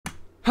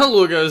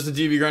Hello guys, the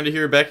DB Grinder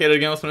here, back at it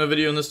again with another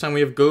video, and this time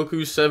we have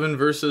Goku 7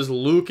 versus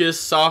Lucas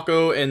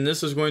Sako, and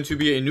this is going to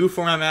be a new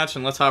format match,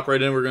 and let's hop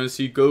right in. We're going to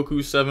see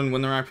Goku 7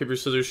 win the rock, paper,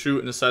 scissors, shoot,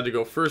 and decide to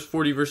go first.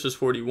 40 versus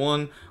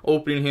 41.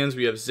 Opening hands,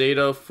 we have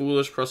Zeta,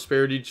 Foolish,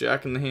 Prosperity,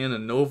 Jack in the Hand,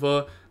 and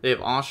Nova. They have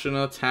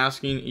Ashina,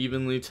 Tasking,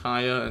 Evenly,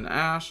 Taya, and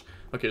Ash.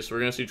 Okay, so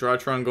we're going to see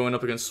Drytron going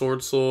up against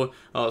Swordsoul.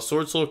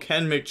 Swordsoul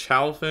can make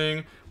Chow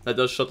Thing. That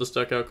does shut this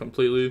deck out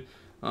completely.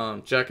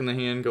 Jack in the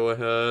Hand, go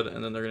ahead,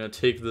 and then they're going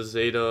to take the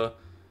Zeta.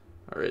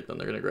 Alright, then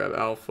they're going to grab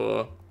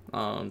Alpha,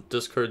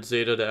 discard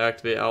Zeta to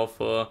activate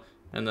Alpha,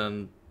 and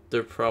then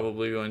they're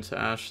probably going to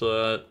Ash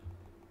that.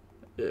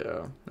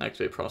 Yeah,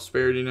 activate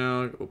Prosperity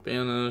now, go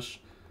Banish.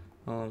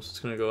 So it's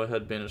going to go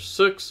ahead, Banish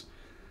 6.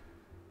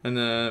 And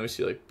then we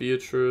see like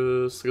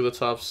Beatrice, look at the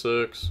top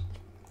 6.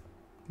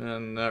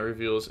 And that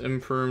reveals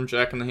Imperm,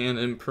 Jack in the Hand,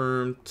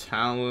 Imperm,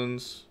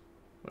 Talons.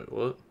 Wait,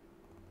 what?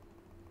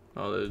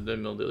 Oh, they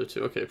milled the other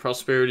two. Okay,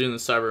 Prosperity and the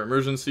Cyber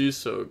Emergency,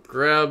 so it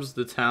grabs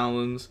the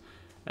Talons.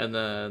 And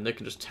then they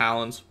can just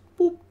Talons,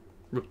 boop,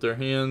 rip their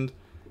hand.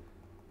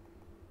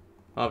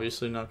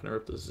 Obviously not gonna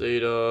rip the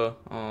Zeta.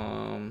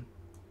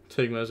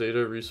 Take my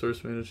Zeta,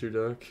 resource manage your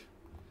deck.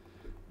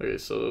 Okay,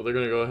 so they're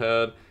gonna go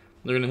ahead.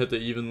 They're gonna hit the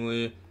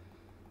Evenly.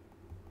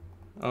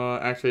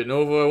 Activate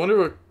Nova. I wonder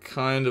what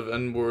kind of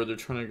end board they're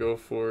trying to go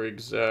for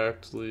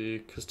exactly.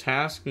 Because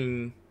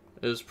Tasking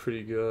is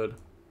pretty good.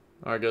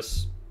 Or I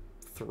guess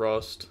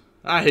Thrust.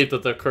 I hate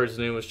that card's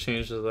name was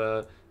changed to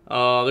that.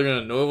 They're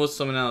gonna Nova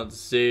summon out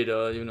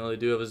Zeta, even though they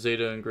do have a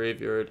Zeta in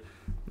graveyard.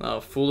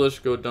 Foolish,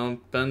 go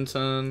dump Ben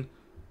 10.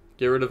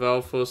 Get rid of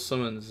Alpha,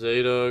 summon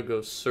Zeta,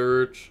 go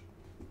search.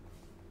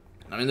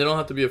 I mean, they don't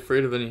have to be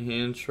afraid of any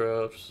hand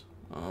traps.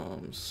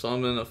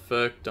 Summon,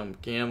 effect,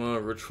 dump Gamma,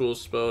 ritual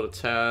spell,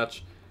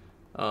 attach.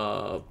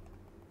 I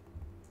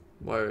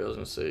was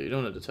gonna say, you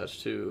don't have to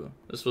attach too.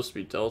 It's supposed to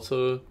be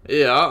Delta.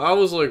 Yeah, I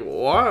was like,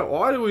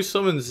 why do we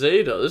summon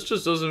Zeta? This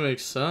just doesn't make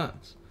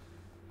sense.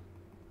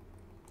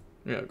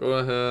 Yeah, go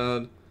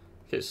ahead.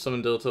 Okay,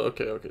 summon Delta.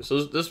 Okay,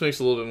 so this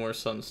makes a little bit more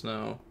sense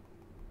now.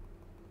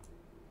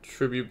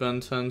 Tribute Ben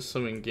 10,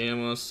 summon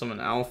Gamma, summon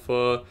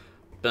Alpha,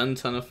 Ben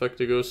 10 effect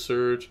to go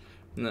search,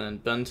 and then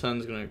Ben 10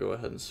 is going to go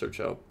ahead and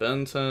search out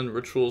Ben 10,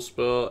 ritual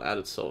spell, add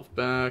itself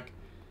back,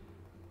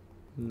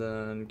 and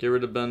then get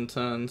rid of Ben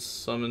 10,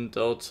 summon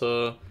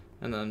Delta,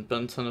 and then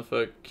Ben 10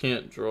 effect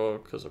can't draw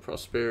because of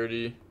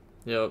Prosperity.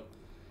 Yep.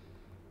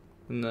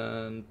 And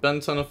then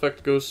Ben 10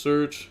 effect go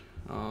search.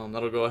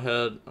 That'll go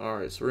ahead.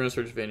 Alright, so we're going to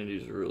search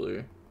Vanity's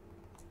Ruler.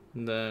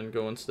 And then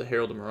go into the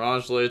Herald of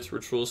Mirage Lights,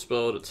 Ritual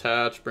Spell,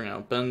 attach, bring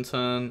out Ben 10.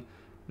 And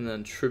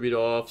then tribute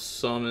off,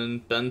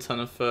 summon, Ben 10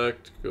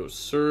 effect, go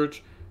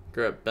search,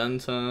 grab Ben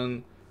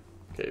 10.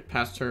 Okay,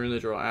 pass turn, they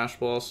draw Ash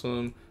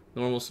Blossom.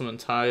 Normal summon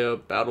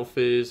Taya, battle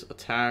phase,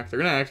 attack. They're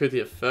going to activate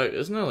the effect.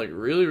 Isn't that like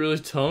really, really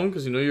dumb?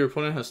 Because you know your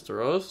opponent has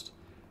Thrust?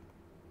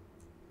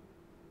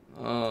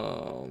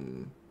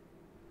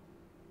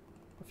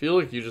 I feel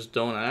like you just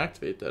don't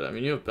activate that. I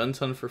mean, you have Ben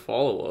 10 for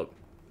follow-up.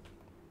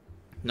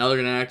 Now they're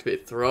going to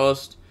activate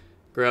Thrust,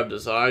 grab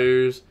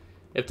Desires.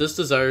 If this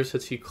Desires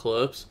hits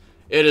Eclipse,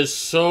 it is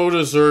so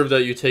deserved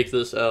that you take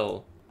this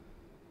L.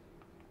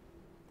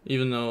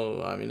 Even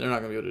though, I mean, they're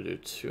not going to be able to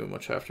do too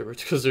much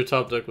afterwards because their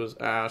top deck was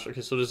Ash.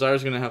 Okay, so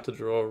Desire's going to have to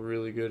draw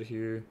really good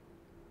here.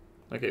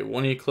 Okay,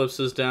 one Eclipse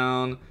is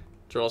down.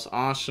 Draws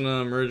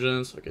Ashina,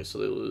 Emergence. Okay, so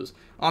they lose.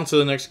 On to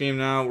the next game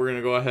now. We're going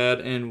to go ahead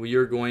and we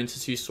are going to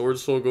see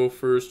Swordsoul go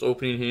first.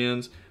 Opening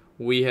hands.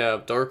 We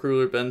have Dark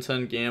Ruler, Ben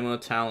 10, Gamma,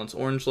 Talents,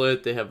 Orange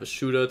Light. They have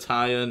Vashuda,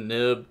 Taya,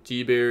 Nib,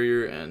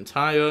 D-Barrier, and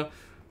Taya.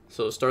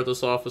 So start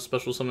this off with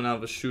Special Summon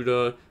out of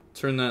Vashuda.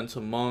 Turn that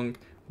into Monk.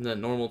 And then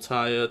normal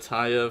Taya,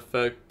 Taya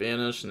effect,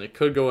 Banish. And they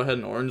could go ahead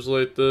and Orange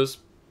Light this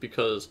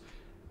because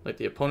like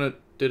the opponent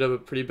did have a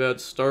pretty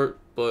bad start.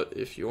 But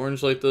if you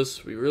Orange Light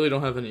this, we really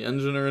don't have any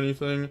engine or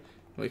anything.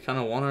 We kind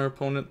of want our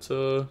opponent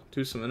to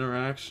do some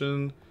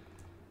interaction.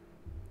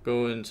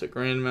 Go into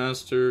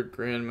Grandmaster,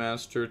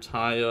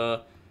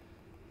 Taya.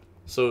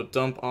 So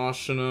dump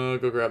Ashina,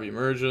 go grab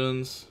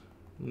Emergence.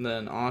 And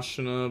then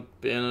Ashina,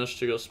 Banish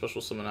to go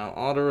special summon out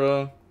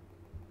Otara.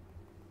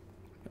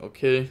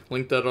 Okay,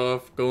 link that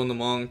off, go in the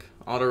Monk,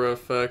 Otara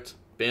effect,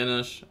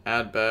 Banish,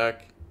 add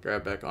back,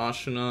 grab back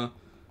Ashina.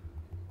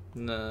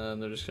 And then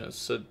they're just going to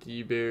set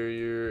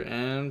D-Barrier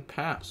and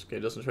pass. Okay,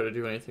 doesn't try to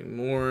do anything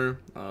more.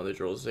 They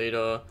draw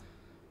Zeta.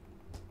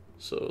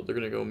 So they're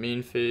going to go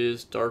main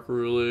phase, Dark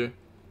Ruler.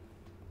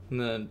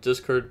 And then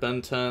discard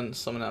Ben 10,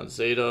 summon out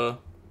Zeta.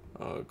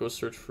 Go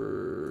search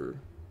for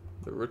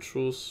the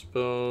ritual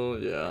spell.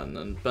 Yeah, and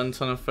then Ben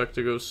 10 effect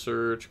to go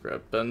search.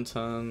 Grab Ben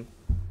 10.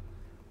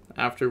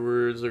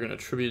 Afterwards, they're going to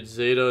tribute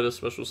Zeta to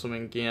special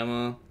summon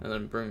Gamma. And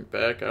then bring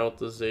back out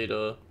the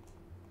Zeta.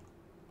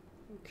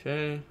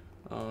 Okay.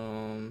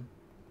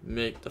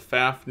 Make the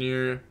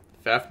Fafnir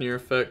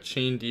effect,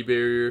 chain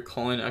D-Barrier,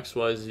 calling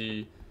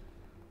XYZ.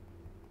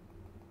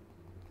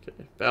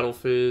 Okay, battle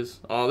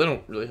phase. Oh, they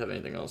don't really have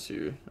anything else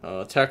here.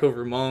 Attack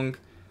over Monk.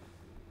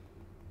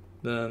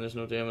 Then there's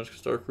no damage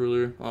because Dark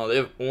Ruler. Oh, they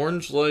have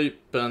Orange Light,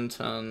 Ben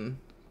 10.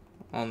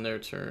 on their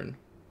turn.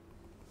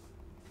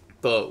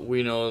 But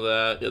we know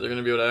that, yeah, they're going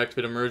to be able to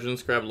activate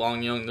Emergence, grab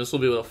Long Young. This will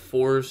be able to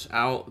force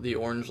out the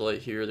orange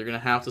light here. They're going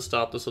to have to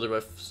stop this,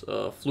 otherwise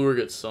Fleur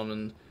gets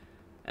summoned.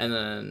 And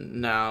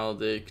then now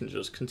they can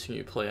just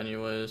continue play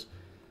anyways.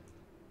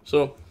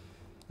 So,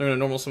 they're going to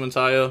normal summon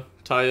Taya,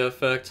 Taya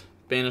effect,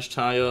 banish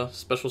Taya,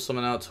 special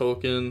summon out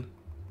token,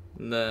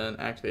 and then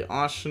activate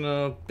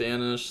Ashina,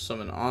 banish,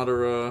 summon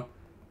Adara,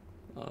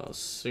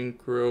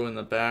 Synchro in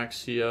the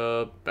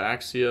Baxia,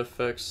 Baxia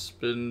effect,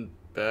 spin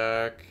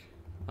back,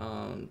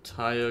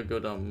 Taya, go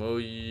down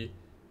Moyi,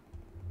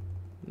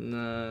 and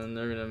then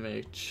they're gonna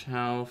make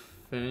Chao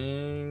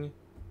Feng.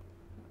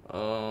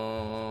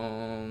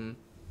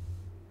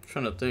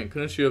 Trying to think,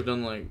 couldn't you have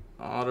done like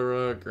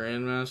Adara,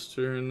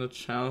 Grandmaster in the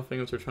Chao Feng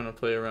if they're trying to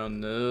play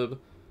around Nib?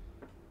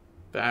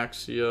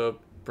 Baxia,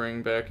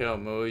 bring back out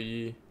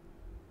Moyi,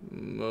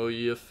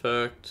 Moyi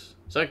effect.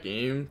 Is that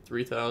game?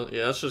 3000?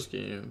 Yeah, that's just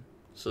game.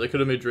 So they could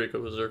have made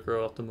Draco Berserker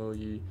off the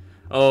Moyi.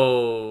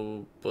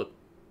 Oh, but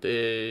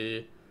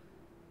they...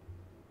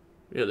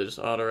 Yeah, they just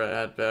Adara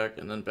add back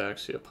and then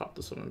Baxia pop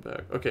the summon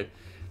back. Okay.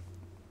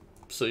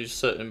 So you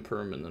set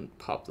Imperm and then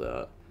pop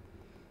that.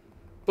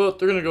 But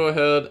they're going to go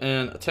ahead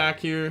and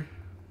attack here.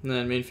 And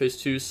then main phase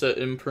 2, set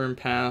Imperm,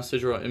 pass. They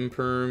draw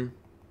Imperm.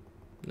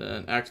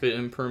 Then activate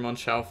Imperm on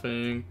Chao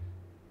Feng.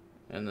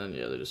 And then,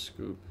 yeah, they just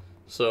scoop.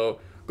 So,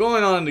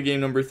 going on into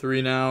game number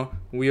 3 now.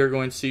 We are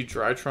going to see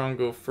Drytron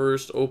go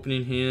first.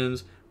 Opening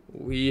hands.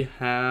 We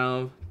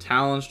have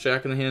Talents,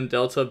 Jack in the Hand,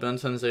 Delta, Ben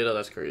 10, Zeta.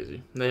 That's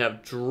crazy. They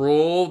have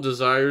Droll,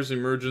 Desires,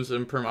 Emergence,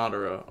 Imperm,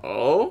 Adara.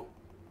 Oh?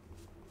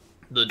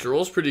 The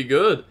Droll's pretty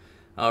good.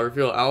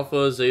 Reveal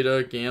Alpha,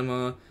 Zeta,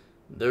 Gamma.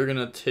 They're going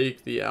to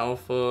take the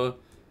Alpha.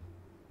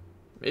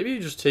 Maybe you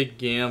just take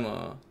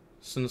Gamma.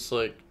 Since,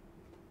 like,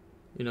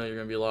 you know, you're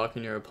going to be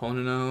locking your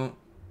opponent out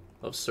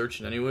of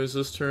searching anyways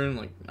this turn.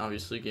 Like,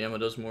 obviously Gamma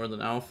does more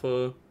than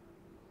Alpha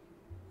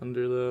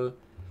under the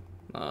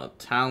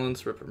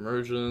Talents, Rip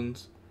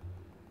Emergence.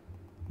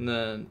 And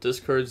then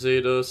discard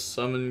Zeta,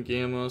 summon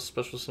Gamma,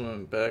 special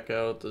summon back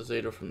out the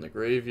Zeta from the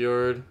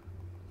graveyard.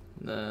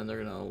 And then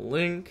they're going to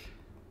link.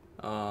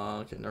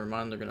 Okay, never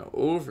mind, they're going to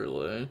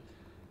overlay.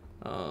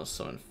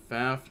 Summon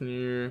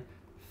Fafnir.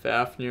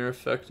 Fafnir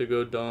effect to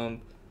go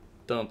dump.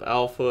 Dump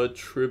Alpha,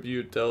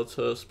 Tribute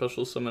Delta,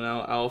 special summon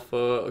out Alpha.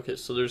 Okay,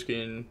 so they're just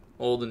getting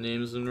all the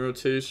names in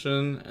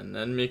rotation and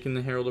then making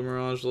the Herald of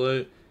Mirage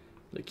Light.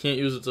 They can't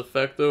use its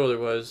effect though,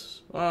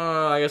 otherwise,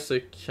 I guess they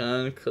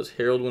can, because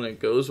Herald when it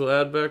goes will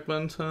add back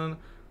Ben 10.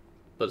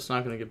 But it's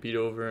not going to get beat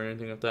over or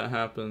anything if that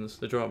happens.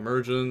 They draw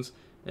Emergence,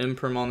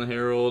 Imperm on the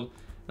Herald,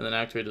 and then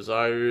activate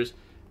Desires.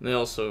 And they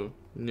also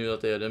knew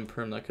that they had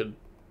Imperm that could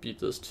beat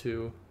this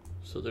too.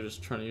 So they're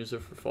just trying to use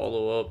it for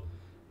follow-up.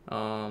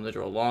 They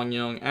draw Long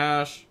Young,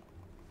 Ash.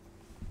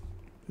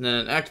 And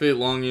then activate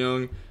Long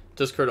Young,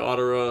 discard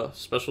Adara,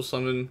 special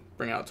summon,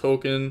 bring out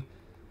token.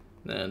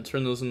 Then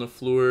turn those into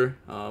Fleur,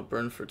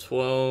 burn for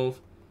 12.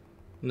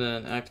 And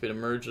then activate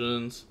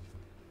Emergence.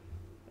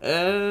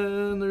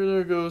 And they're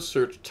gonna go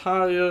search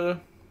Taya.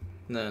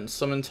 And then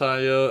summon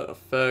Taya,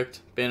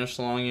 effect, banish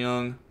Long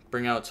Young,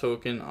 bring out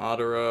token,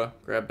 Adara,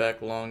 grab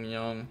back Long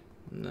Young.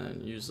 And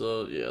then use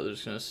the, yeah, they're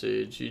just gonna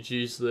say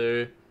GG's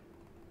there.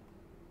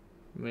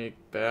 Make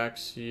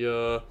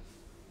Baxia.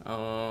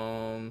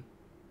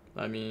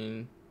 I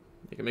mean,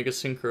 you can make a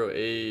Synchro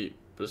 8,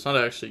 but it's not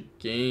actually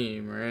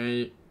game,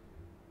 right?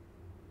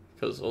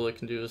 Because all they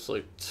can do is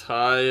like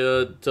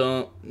Taya,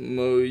 dump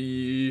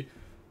Moyi,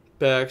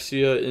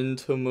 Baxia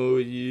into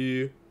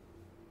Moyi,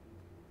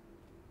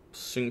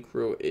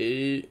 Synchro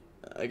 8.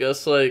 I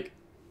guess like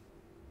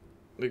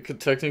they could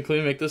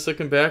technically make the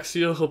second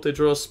Baxia, hope they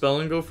draw a spell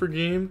and go for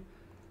game.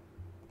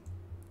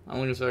 I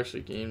don't think it's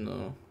actually game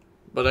though.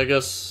 But I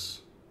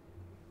guess,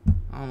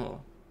 I don't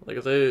know. Like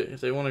if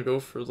they want to go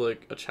for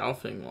like a Chao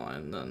Feng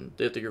line, then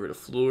they have to get rid of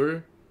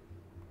Fleur.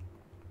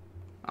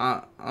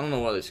 I don't know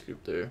why they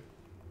scooped there.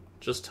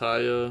 Just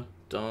Taya,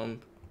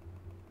 dump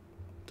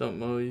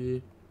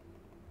Moyi,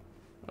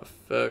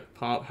 effect,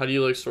 pop. How do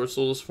you like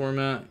Swordsoul this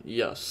format?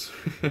 Yes.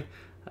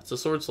 That's a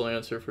Swordsoul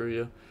answer for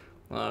you.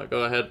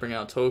 Go ahead, bring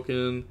out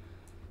token,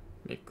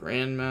 make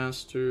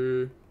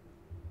Grandmaster.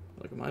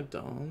 Like, am I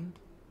dumb?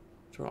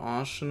 Draw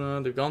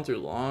Ashina. They've gone through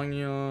Long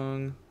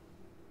Young.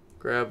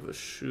 Grab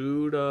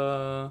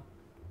Vashuda.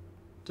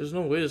 There's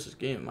no way this is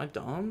game. Am I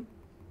dumb?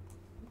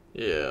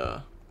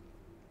 Yeah.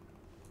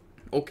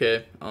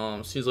 Okay.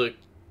 Seems like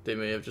they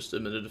may have just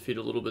admitted defeat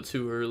a little bit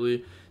too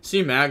early.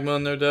 See Magma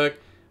in their deck.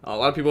 A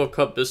lot of people have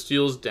cut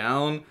Bystials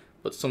down,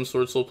 but some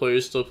Swordsoul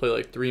players still play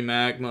like 3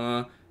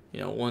 Magma, you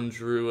know, 1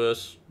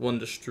 Druis, 1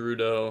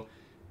 Destrudo.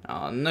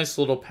 Nice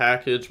little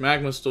package.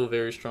 Magma's still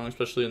very strong,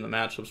 especially in the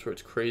matchups where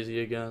it's crazy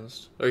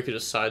against. Or you could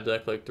just side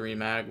deck like 3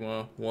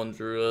 Magma, 1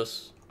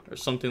 Druis, or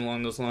something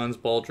along those lines.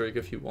 Baldrake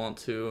if you want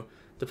to,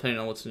 depending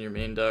on what's in your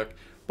main deck.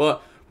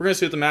 But we're going to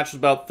see what the match is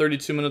about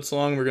 32 minutes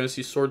long. We're going to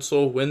see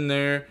Swordsoul win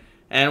there.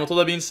 And with all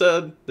that being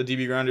said, the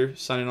DB Grinder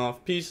signing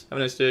off. Peace. Have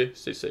a nice day.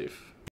 Stay safe.